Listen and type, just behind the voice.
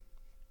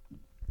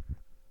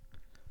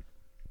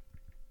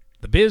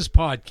Biz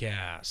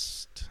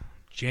Podcast,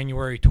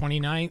 January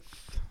 29th,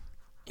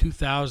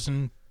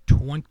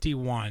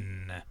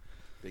 2021.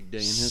 Big day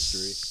in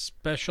history.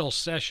 Special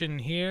session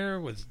here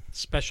with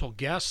special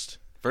guest.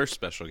 First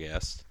special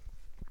guest.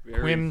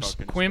 Quim's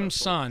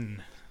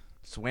son.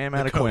 Swam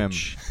out of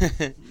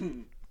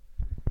Quim.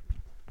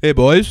 Hey,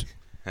 boys.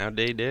 How'd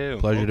they do?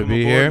 Pleasure to Welcome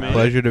be aboard, here. man.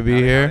 Pleasure to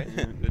be here.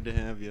 Good to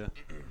have you.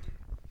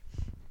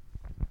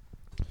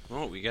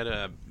 Well, we got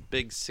a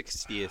big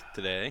 60th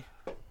today.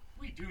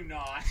 We do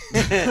not.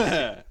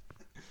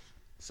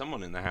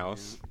 Someone in the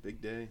house.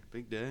 Big day.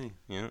 Big day.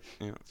 Yeah.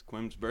 It's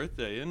Quim's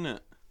birthday, isn't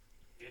it?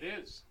 It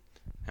is.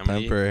 How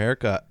Time for a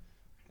haircut.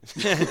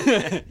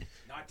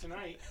 Not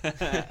tonight. No,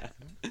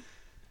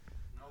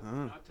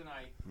 not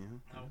tonight.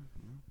 No.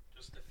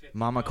 Just a $50.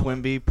 Mama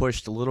Quimby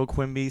pushed little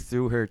Quimby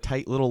through her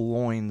tight little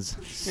loins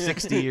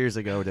 60 years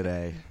ago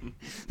today.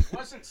 It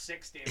wasn't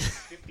 60, it was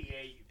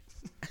 58.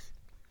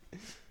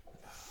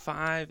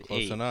 5'8".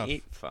 Close enough.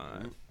 8'5".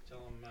 Tell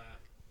him,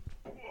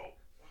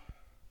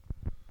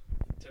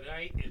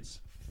 tonight it's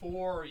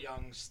 4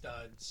 young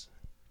studs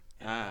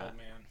and an old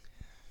man.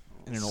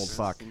 And an old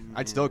fuck.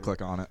 I'd still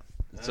click on it.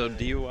 So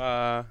do you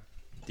want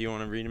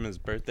to read him his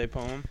birthday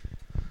poem?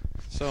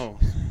 So,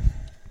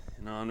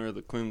 in honor of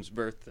the Quim's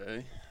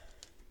birthday,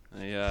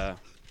 I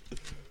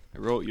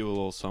wrote you a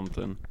little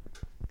something,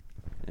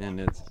 and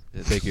it's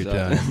Take your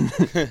time.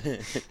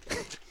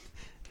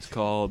 It's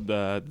called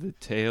 "The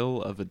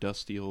Tale of a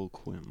Dusty Old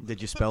Quim."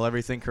 Did you spell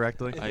everything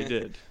correctly? I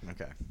did.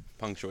 Okay.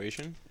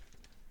 Punctuation?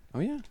 Oh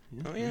yeah.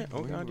 Oh, yeah.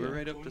 Oh, God, We're yeah.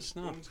 right up to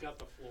snuff. Boone's got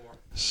the floor.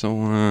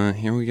 So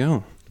here we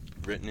go.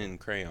 Written in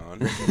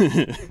crayon.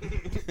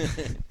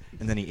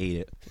 And then he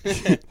ate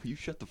it. You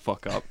shut the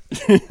fuck up.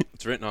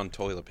 It's written on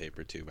toilet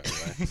paper, too, by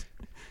the way.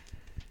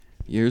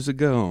 Years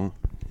ago,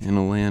 in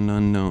a land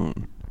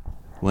unknown,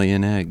 lay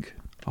an egg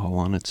all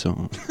on its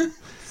own.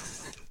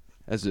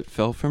 As it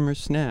fell from her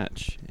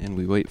snatch, and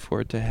we wait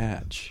for it to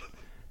hatch,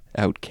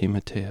 out came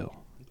a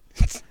tail.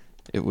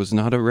 It was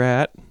not a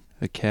rat,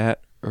 a cat,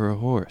 or a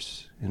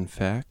horse. In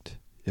fact,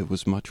 it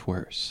was much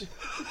worse.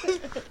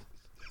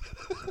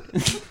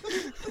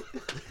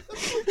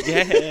 Go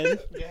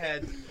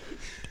ahead.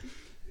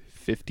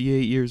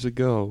 58 years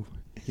ago,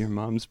 your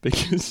mom's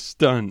biggest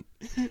stunt,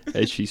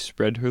 as she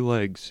spread her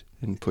legs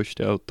and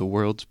pushed out the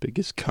world's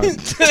biggest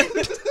cunt.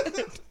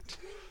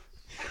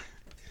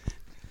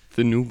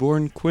 The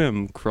newborn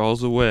Quim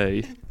crawls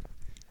away,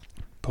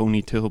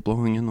 ponytail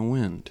blowing in the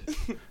wind,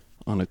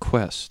 on a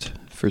quest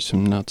for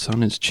some nuts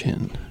on his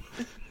chin.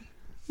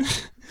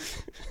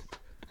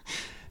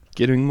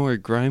 Getting more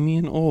grimy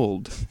and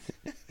old,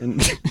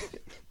 and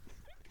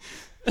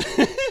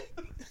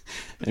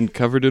and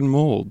covered in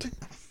mold.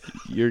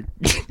 Your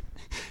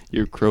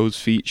crow's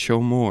feet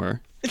show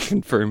more,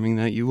 confirming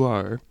that you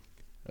are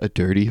a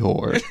dirty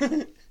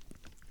whore.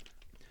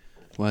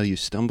 While you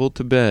stumble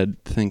to bed,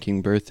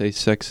 thinking birthday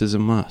sex is a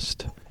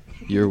must,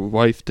 your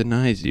wife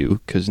denies you,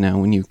 'cause now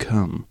when you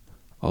come,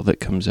 all that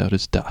comes out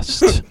is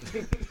dust.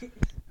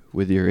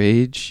 With your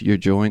age, your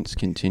joints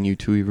continue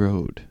to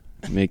erode,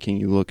 making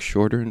you look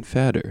shorter and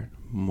fatter,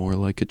 more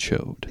like a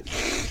chode.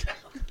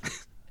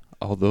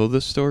 Although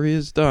the story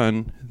is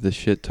done, the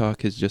shit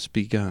talk has just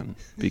begun,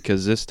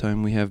 because this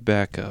time we have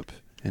backup,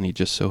 and he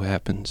just so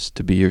happens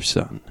to be your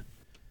son.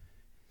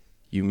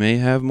 You may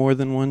have more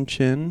than one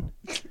chin,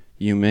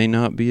 you may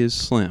not be as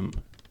slim,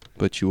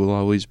 but you will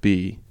always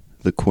be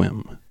the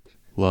Quim.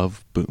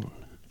 Love, Boone.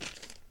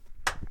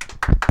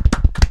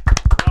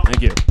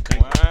 Thank you.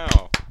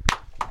 Wow.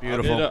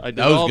 Beautiful. I did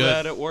That was all good.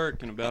 that at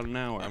work in about an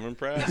hour. I'm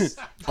impressed.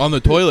 On the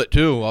toilet,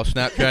 too, while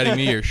Snapchatting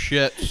me your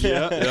shit.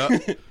 Yeah.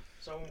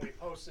 So when we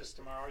post this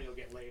tomorrow, you'll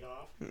get laid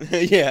off.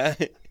 Yeah.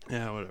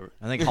 Yeah, whatever.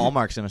 I think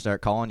Hallmark's going to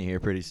start calling you here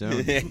pretty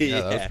soon.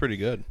 Yeah, that was pretty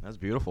good. That's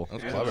beautiful. That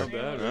was Yeah, clever. not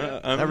bad,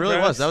 right? I'm That really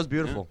was. impressed. That was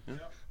beautiful. Yeah.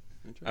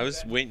 I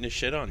was waiting to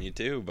shit on you,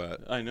 too,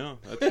 but I know.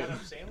 That's Adam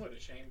Sandler is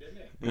ashamed, didn't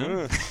he?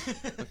 yeah.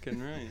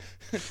 Fucking right.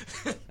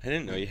 I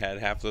didn't know you had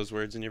half those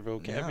words in your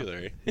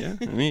vocabulary. Yeah,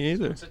 me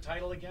either. What's the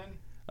title again?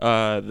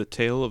 The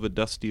Tale of a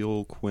Dusty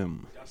Old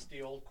Quim.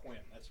 Dusty Old Quim.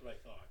 That's what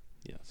I thought.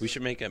 Yes. We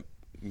should make a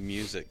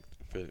music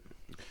for a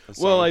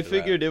Well, song I for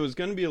figured that. it was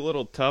going to be a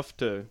little tough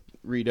to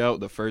read out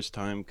the first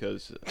time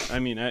because, I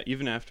mean,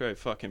 even after I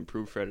fucking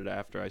proofread it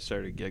after I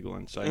started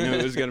giggling, so I knew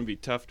it was going to be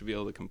tough to be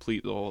able to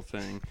complete the whole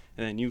thing.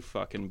 And then you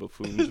fucking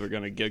buffoons were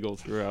going to giggle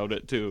throughout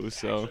it, too,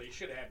 so, Actually, you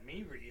should have had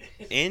me read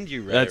it. And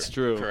you read That's it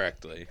true.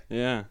 correctly.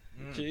 yeah.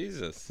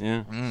 Jesus.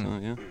 Yeah, Mm. so,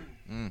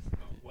 yeah.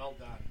 Well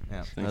done.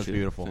 Yeah, Thank that's you.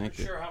 beautiful. Thank I'm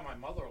you. sure how my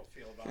mother will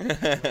feel about it.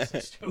 When she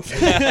listens to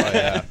it. Oh,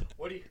 yeah.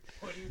 What do you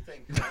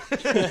think?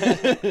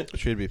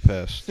 She'd be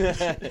pissed.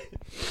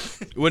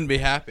 Wouldn't be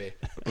happy.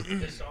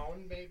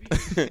 Disowned, maybe?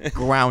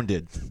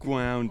 Grounded.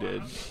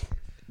 Grounded.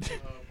 Oh, boy.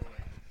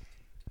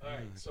 All right,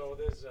 so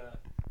there's I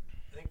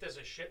think there's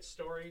a shit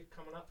story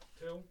coming up,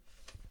 too.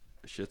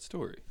 Shit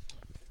story.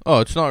 Oh,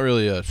 it's not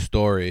really a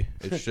story.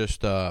 It's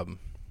just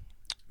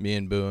me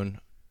and Boone.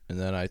 And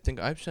then I think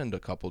I've sent a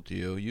couple to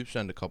you. You've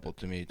sent a couple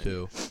to me,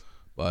 too.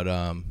 But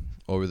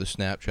over the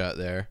Snapchat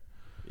there.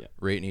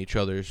 rating each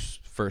other's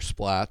first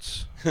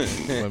splats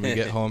when we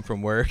get home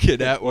from work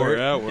and at Or work.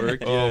 at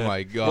work. Oh yeah.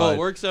 my god. Well, it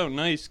works out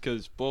nice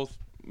because both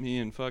me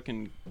and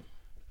fucking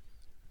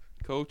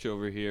Coach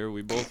over here,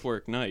 we both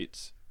work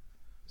nights,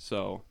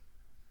 so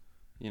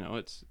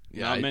it's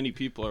not many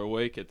people are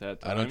awake at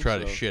that time. I don't try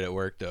so. to shit at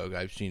work though.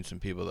 I've seen some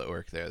people that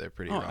work there. They're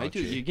pretty raunchy. I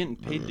do. You're getting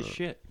paid to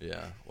shit.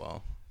 Yeah,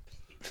 well,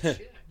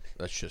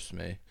 that's just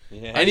me.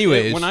 Yeah.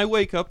 Anyways, when I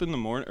wake up in the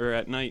morning or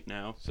at night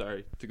now,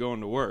 to go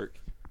into work,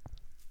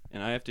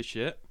 and I have to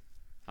shit,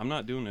 I'm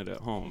not doing it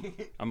at home.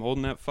 I'm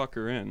holding that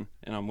fucker in,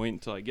 and I'm waiting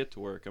until I get to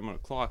work. I'm gonna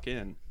clock in,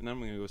 and then I'm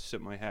gonna go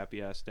sit my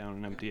happy ass down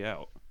and empty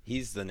out.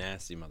 He's the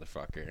nasty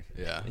motherfucker.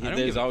 yeah,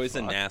 There's always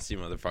a nasty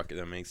motherfucker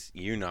that makes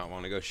you not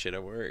want to go shit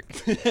at work.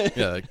 yeah,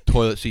 the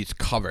toilet seat's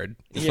covered.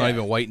 It's not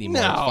even white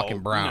anymore. It's fucking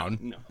brown.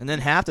 No. And then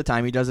half the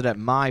time he does it at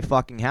my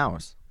fucking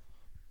house.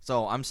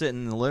 So I'm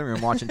sitting in the living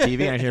room watching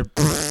TV and I hear.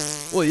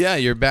 Well, yeah,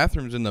 your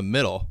bathroom's in the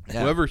middle.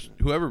 Yeah.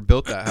 Whoever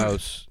built that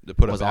house to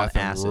put a Was on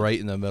bathroom acid. right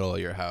in the middle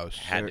of your house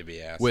Had to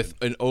be acid. with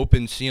an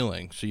open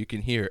ceiling, so you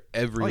can hear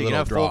every Oh, you little can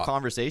have drop. full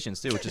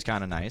conversations too, which is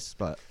kind of nice.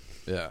 But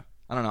Yeah.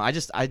 I don't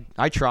know.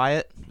 I try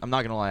it. I'm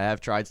not gonna lie.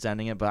 I've tried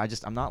sending it, but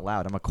I'm not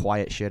loud. I'm a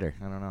quiet shitter.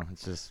 I don't know.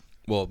 It's just.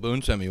 Well,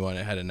 Boone sent me one.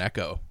 It had an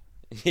echo.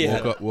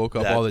 yeah, Woke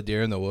up that- all the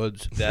deer in the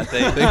woods. that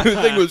thing. The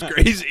thing was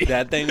crazy.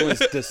 That thing was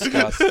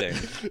disgusting.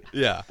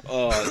 Yeah.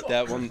 Oh,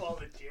 that one.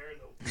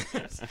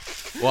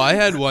 Well, I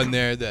had one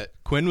there that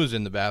Quinn was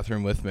in the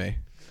bathroom with me.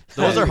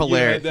 Those are You had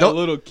hilarious. that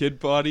little kid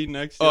body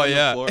next to Oh, on the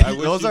yeah. floor. I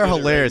wish Those you are did it right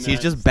hilarious. He's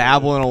now just instead.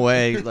 babbling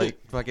away,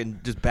 like fucking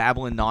just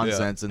babbling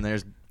nonsense, and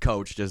there's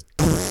Coach just.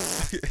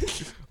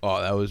 Oh,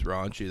 that was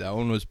raunchy. That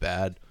one was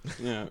bad.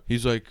 Yeah.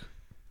 He's like,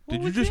 "Did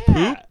you was just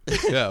that? poop?"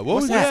 Yeah. What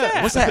What's was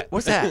that? What's that?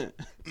 What's that?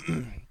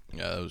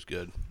 Yeah, that was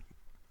good.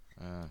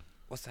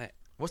 What's that?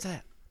 What's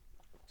that?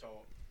 So,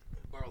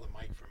 borrow the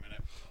mic for a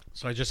minute.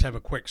 So I just have a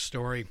quick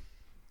story.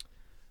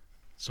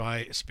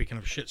 So speaking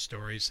of shit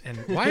stories, and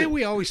why are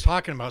we always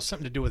talking about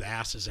something to do with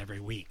asses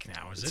every week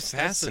now? Is It's this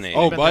fascinating.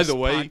 Oh, But by this the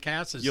way,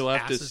 podcast is you'll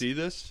have to asses. see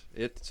this.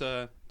 It's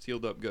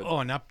sealed up good. Oh,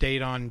 an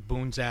update on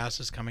Boone's ass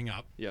is coming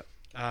up. Yeah.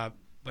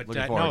 But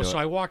Looking forward no, to so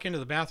it. I walk into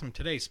the bathroom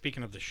today,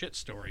 speaking of the shit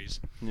stories,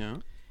 Yeah.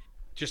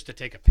 just to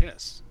take a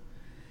piss.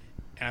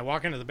 And I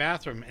walk into the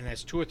bathroom, and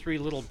there's 2 or 3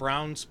 little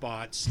brown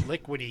spots,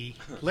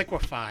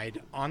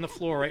 liquefied, on the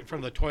floor right in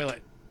front of the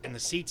toilet, and the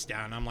seat's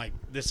down. I'm like,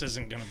 this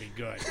isn't going to be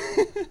good.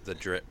 The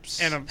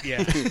drips. And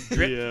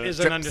drip Yeah. is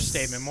an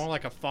understatement, more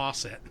like a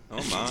faucet.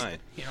 Oh my.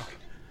 You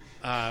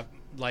know,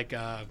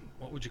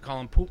 what would you call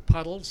them? Poop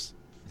puddles.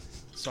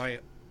 So I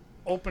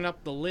open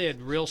up the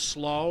lid real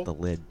slow The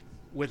lid.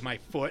 with my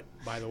foot,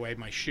 by the way,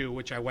 my shoe,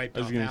 which I wiped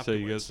I was off gonna say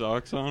you got afterwards.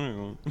 socks on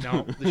or what?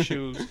 No, the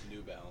shoes.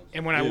 New Balance.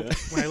 And when Yeah.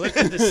 I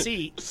lifted the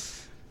seat,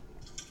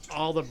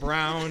 all the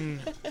brown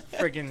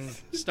friggin'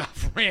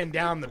 stuff ran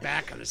down the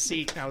back of the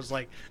seat, and I was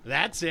like,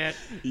 "That's it."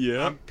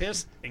 Yeah. I'm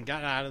pissed and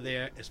got out of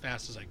there as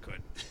fast as I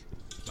could.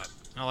 But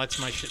now that's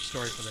my shit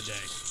story for the day.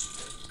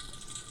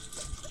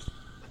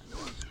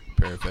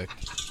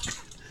 Perfect.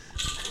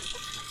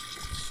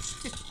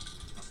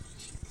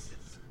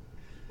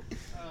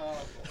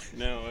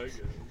 No, I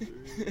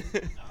get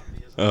it.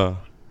 Oh.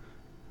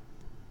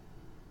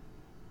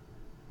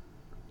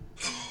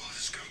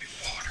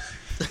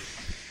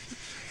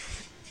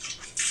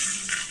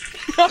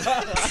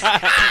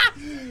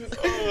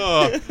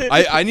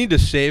 I need to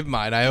save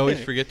mine. I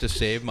always forget to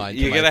save mine.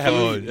 To You my gotta have.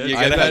 phone. You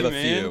I gotta have bet-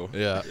 a few.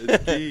 Yeah.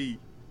 It's key.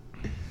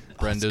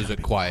 Brenda's a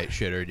quiet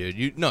shitter, dude.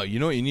 You know what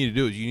you need to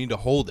do is you need to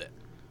hold it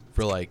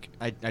for like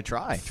I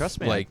try.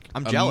 Trust me. like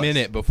I'm a jealous.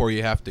 minute before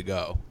you have to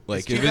go.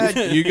 Like It's if too it's,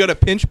 bad- you gotta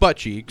pinch butt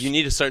cheeks, You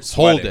need to start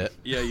hold sweating. it,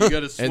 Yeah, you gotta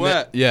and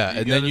sweat. then, and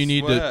then gotta you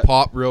need sweat. to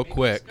pop real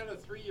quick. Got a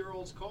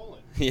 3-year-old's colon.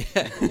 Yeah.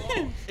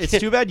 It's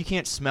too bad you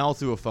can't smell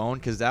through a phone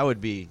because that would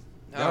be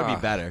Ah.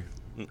 better.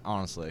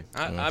 Honestly.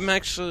 I'm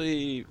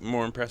actually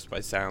more impressed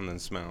by sound than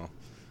smell.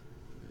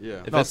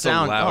 Yeah. If No, it's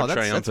sound- a loud, no, that's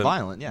triumphant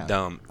violent, yeah.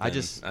 dump, I then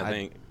just-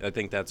 I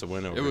think that's a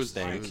win over It was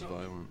stink.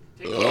 violent.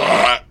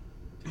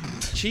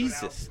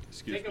 Jesus.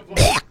 Excuse Take me.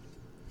 a vote.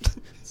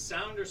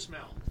 Sound or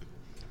smell?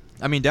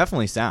 I mean,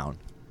 definitely sound.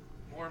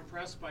 More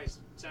impressed by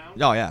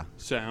sound? Oh yeah.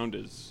 Sound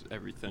is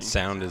everything.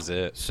 Sound is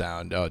it.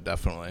 Sound, oh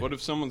definitely. What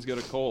if someone's got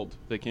a cold?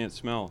 They can't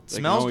smell. They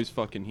Smells- can always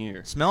fucking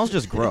hear. Smells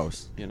just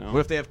gross. You know? What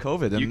if they have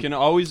COVID? Then You can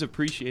always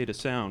appreciate a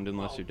sound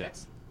unless you're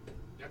deaf.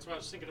 That's what I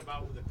was thinking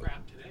about with the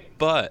crap today.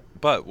 But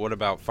what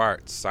about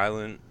farts?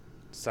 Silent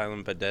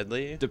but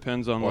deadly.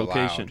 Depends on Or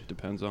location. loud.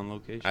 Depends on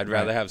location. I'd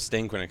rather have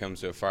stink when it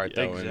comes to a fart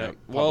though in a public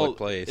Well,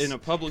 place. in a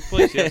public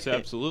place, yes,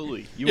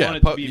 absolutely. You yeah, want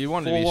it to be you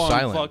want it to be full-on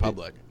silent in fucking-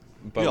 public.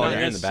 but Not when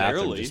you're in the bathroom,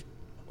 necessarily. just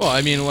Well,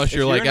 I mean, unless If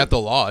you're you're like in a- at the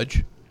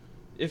lodge.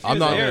 If I'm you're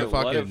not there,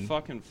 gonna let it fucking-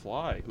 fucking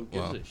fly. Who gives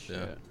Well, a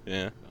shit? yeah.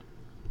 yeah.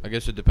 I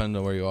guess it depends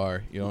on where you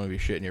are. You don't want to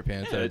be shitting your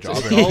pants at a job.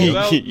 It's all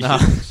about Nah.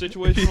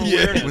 situational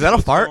awareness. Was that a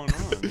What's fart? going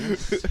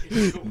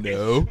on, man?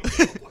 No.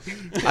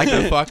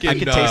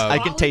 I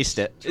can taste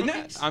it. Isn't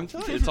it? I'm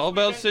telling you, it's all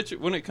about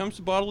when it comes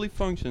to bodily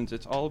functions,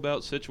 it's all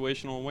about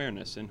situational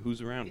awareness and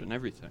who's around and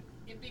everything.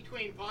 In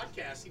between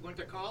podcasts, he went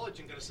to college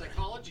and got a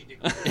psychology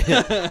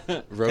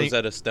degree.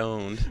 Rosetta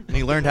Stone. And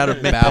he learned how to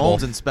make Babble.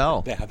 poems and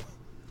spell. Babble.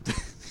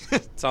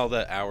 It's all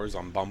the hours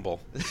on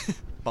Bumble.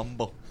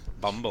 Bumble.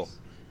 Bumble.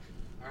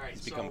 All right,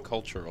 It's become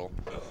cultural.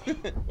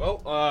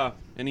 Well,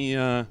 any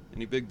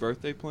big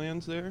birthday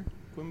plans there,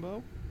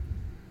 Quimbo?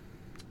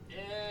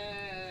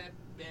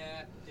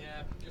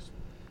 Just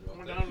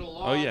going down to the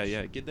lodge. Oh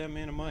yeah, get that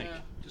man a mic. Yeah,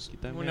 Just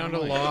get that going man down a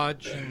to the mic.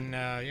 lodge and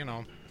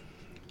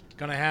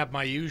gonna have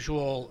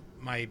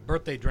my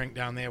birthday drink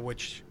down there,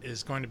 which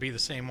is going to be the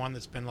same one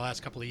that's been the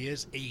last couple of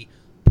years, a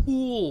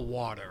pool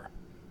water.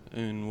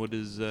 And what's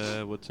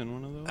in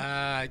one of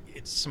those?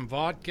 It's some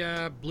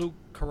vodka, blue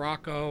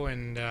Caraco,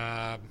 and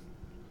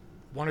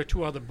one or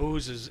two other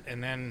boozes,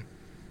 and then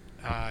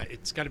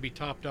it's got to be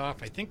topped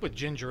off, I think, with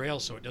ginger ale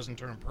so it doesn't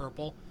turn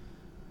purple.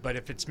 But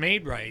if it's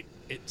made right,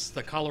 it's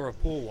the color of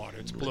pool water.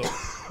 It's blue.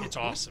 It's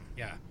awesome.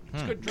 Yeah,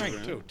 it's a good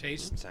drink too.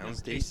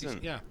 Sounds tasty.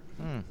 decent. Yeah,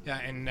 yeah,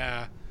 and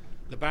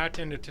the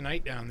bartender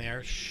tonight down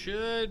there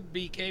should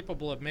be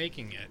capable of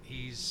making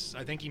it.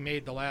 I think he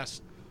made the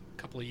last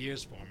couple of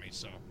years for me,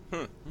 so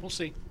we'll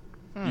see.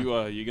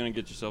 You gonna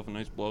get yourself a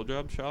nice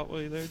blowjob shot while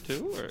you're there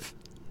too, or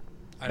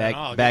I Bag-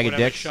 don't know. I'll bag get of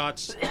whatever dicks?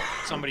 shots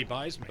somebody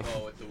buys me.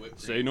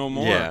 say no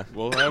more? Yeah.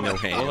 We'll have No we'll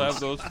hands. have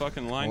those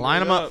fucking Line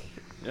right 'em up.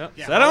 Yep.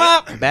 Yeah, Set them well,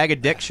 up. Bag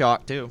of dick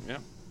shock, too. Yeah.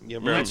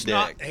 Give her a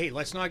dick.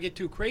 Let's not get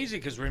too crazy,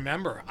 because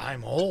remember,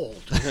 I'm old.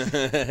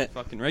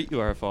 Fucking right, you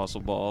are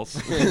fossil balls.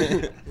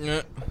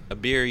 A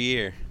beer a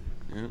year.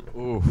 Yeah.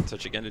 Ooh. That's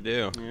what you got to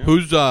do. Yeah.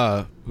 Who's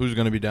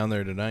gonna be down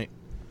there tonight?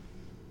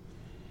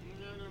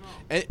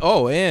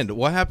 And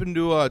what happened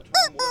to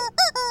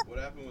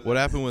what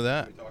happened with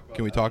that?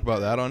 Can we talk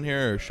about that on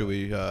here, or should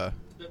we That's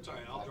all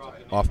right, I'll drop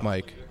it. off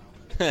mic?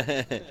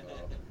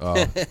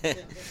 Oh,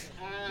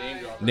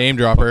 name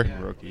dropper.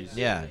 Rookies.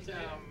 Yeah.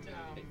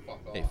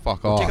 Hey,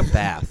 fuck off. Take a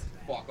bath.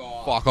 Fuck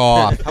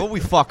off. How about we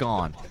fuck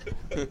on?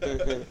 Go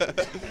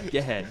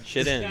ahead.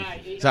 Shit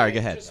in. Sorry, go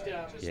ahead.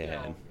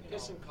 Yeah.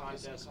 Some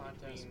contests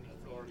between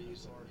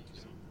authorities.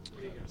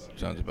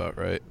 Sounds about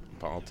right.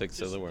 Politics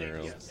of the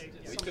world.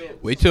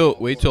 Wait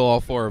till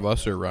all four of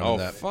us are running Oh,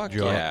 that fuck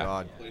joint. yeah.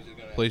 God.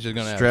 Place is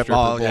gonna have Strip stripper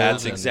mall, poles yeah,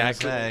 That's and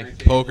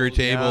exactly. poker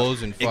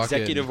tables and fucking.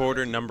 Executive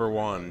order number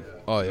 1.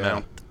 Oh yeah.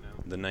 Mount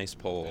the nice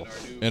pole.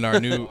 And our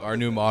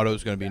new motto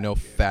is gonna be no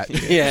fat.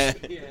 chicks. Yeah.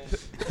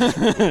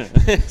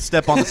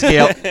 Step on the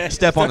scale.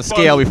 Step on the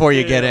scale before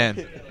you get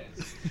in.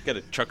 Got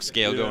a truck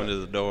scale going to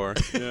the door.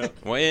 Yeah.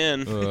 Way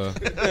in. But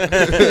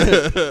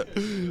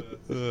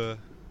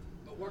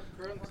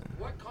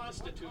what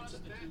constitutes a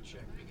fat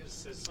chick?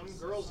 Because there's some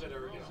girls that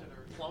are,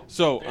 plump.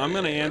 So I'm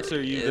gonna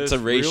answer you It's this a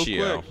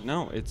ratio. real quick.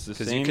 No, it's the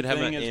 'Cause same you could have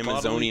thing an as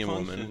bodily Amazonian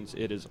woman. functions.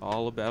 It is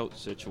all about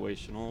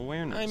situational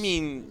awareness. I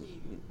mean,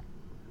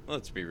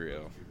 let's be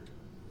real.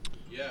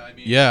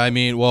 Yeah, I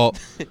mean, well,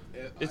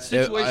 it's I-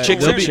 situational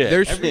Chicks there'll are awareness.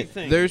 shit.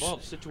 Everything there's-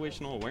 involves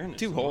situational awareness.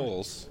 2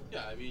 holes. yeah,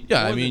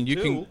 I More mean, than you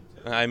two.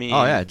 can. I mean.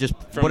 Oh yeah, just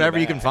from whatever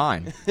the you can back.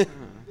 find.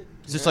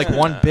 It's just like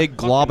one big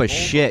glob of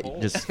Fucking shit. hole.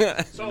 Just So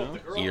if the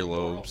girl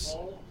Earlobes.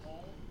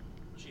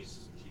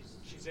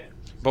 she's in.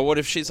 But what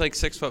if she's like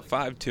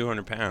 6'5",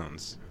 200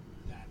 pounds?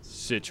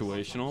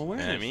 Situational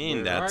awareness. I mean,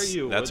 Where that's are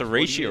you? that's a What are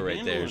you ratio right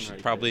there. handling She's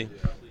right probably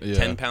Yeah.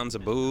 10 pounds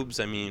of boobs.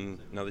 I mean,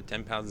 another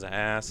 10 pounds of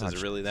ass. Is Not it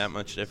sh- really that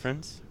much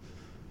difference?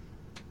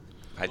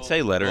 I'd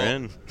say let her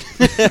in.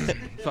 there?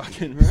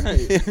 Fucking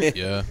right.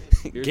 Yeah.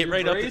 Here's Get your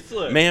right up,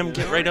 bracelet, ma'am. you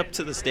Get know? right up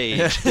to the stage.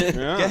 Yeah.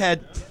 go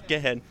ahead. Go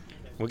ahead.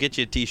 We'll get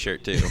you a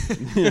T-shirt too.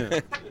 Yeah.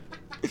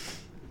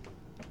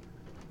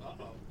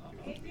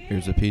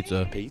 Here's a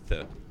pizza.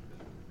 Pizza.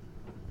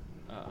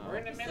 We're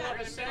in the middle of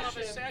a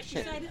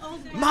session.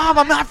 Mom,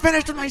 I'm not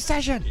finished with my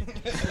session. You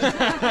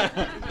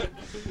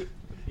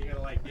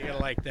gotta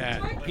like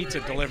that pizza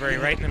delivery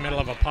right in the middle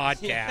of a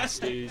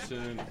podcast.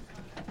 Decent.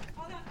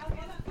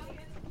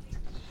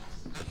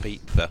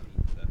 Pizza.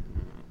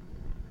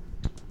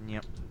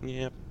 Yep.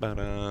 Yep,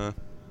 but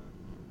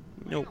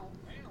nope.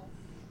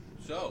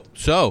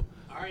 So,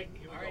 All right,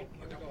 here we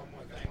go. One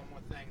more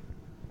thing.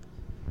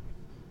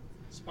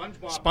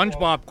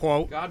 SpongeBob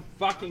quote. God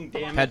fucking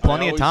damn it. Had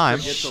plenty I of always time.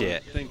 forget to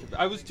Shit. think of-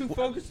 I was too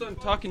focused on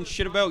talking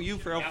shit about you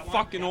for how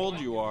fucking old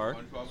you are.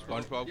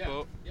 SpongeBob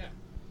quote. Yeah.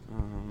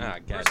 Ah,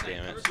 god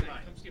damn it.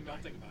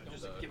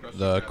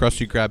 The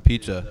Krusty Krab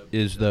pizza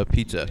is the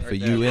pizza for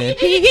you and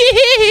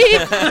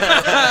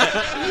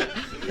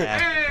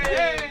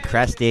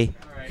Krusty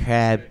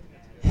Krab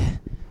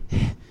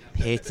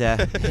pizza.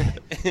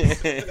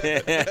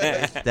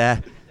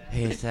 The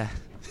pizza.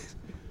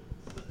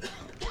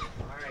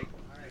 All right,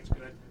 it's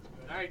good.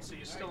 All right, so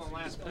you're still in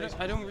last place.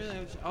 I don't really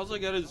have. All I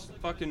got is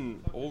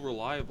fucking old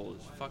reliable.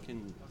 Is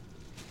fucking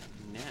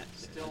net.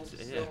 Still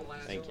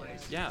Thank you.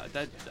 Yeah,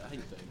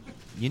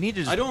 You need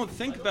to. I don't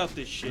think about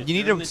this shit. You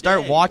need during to the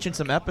start day. watching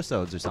some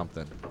episodes or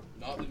something.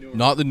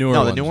 Not the newer No,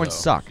 ones. the new ones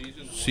though. suck.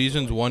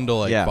 Seasons 1 to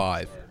like Yeah.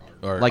 5.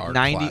 Are, Like are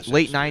 90, classics,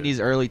 late dude. 90s,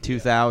 early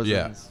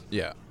 2000s. Yeah,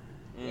 yeah.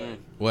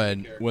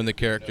 When the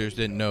characters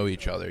didn't know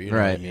each other, you know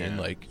Right. what I mean?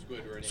 Like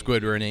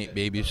Squidward ain't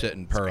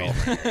babysitting Pearl,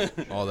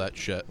 all that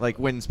shit. Like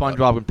when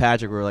SpongeBob and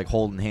Patrick were like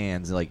holding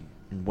hands, like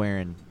and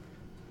wearing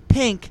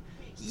pink,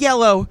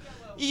 yellow.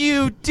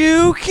 You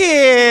do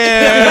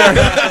care.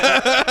 Like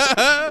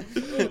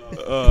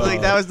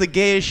that was the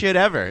gayest shit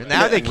ever.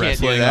 Now they can't do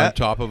Wrestling on that.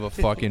 top of a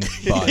fucking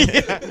bun.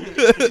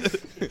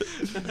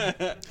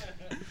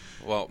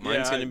 Well,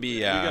 mine's gonna be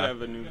we gotta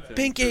have a new thing for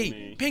Pinky,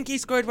 me. Pinky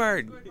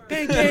Squidward,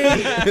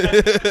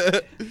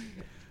 Pinky.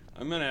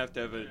 I'm gonna have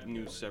to have a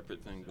new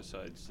separate thing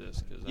besides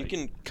this because You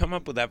can come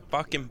up with that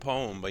fucking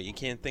poem, but you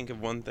can't think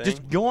of one thing.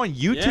 Just go on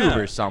YouTube Yeah,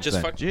 or something.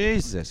 just fuck-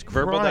 Jesus Christ.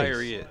 Verbal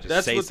diarrhea. Just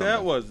That's say what something.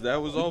 that was.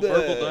 That was all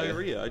verbal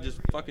diarrhea. I just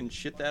fucking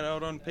shit that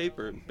out on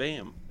paper and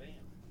bam.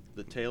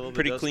 The tale of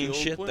Pretty the dusty clean old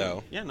shit, Quim.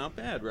 though. Yeah, not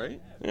bad, right?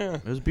 Yeah.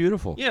 It was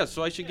beautiful. Yeah,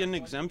 so I should get an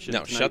exemption.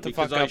 No, tonight shut the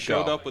because fuck I up,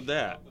 showed go. up with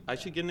that. I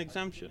should get an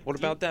exemption. What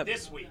about that?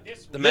 This week.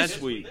 The This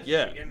match week,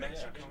 yeah.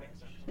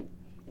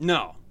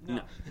 No,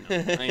 I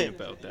ain't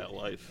about that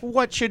life.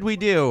 What should we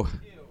do?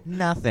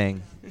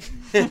 Nothing.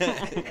 All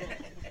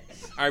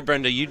right,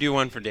 Brenda, you do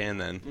one for Dan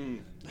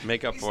then.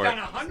 Make up for it.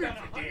 100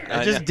 for Dan.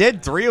 I just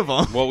did 3 of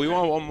them. Well, we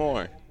want one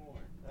more.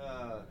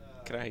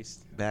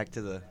 Christ. Back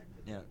to the.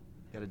 Yeah.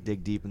 Got to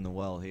dig deep in the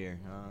well here.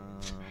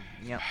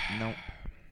 Yeah. Nope.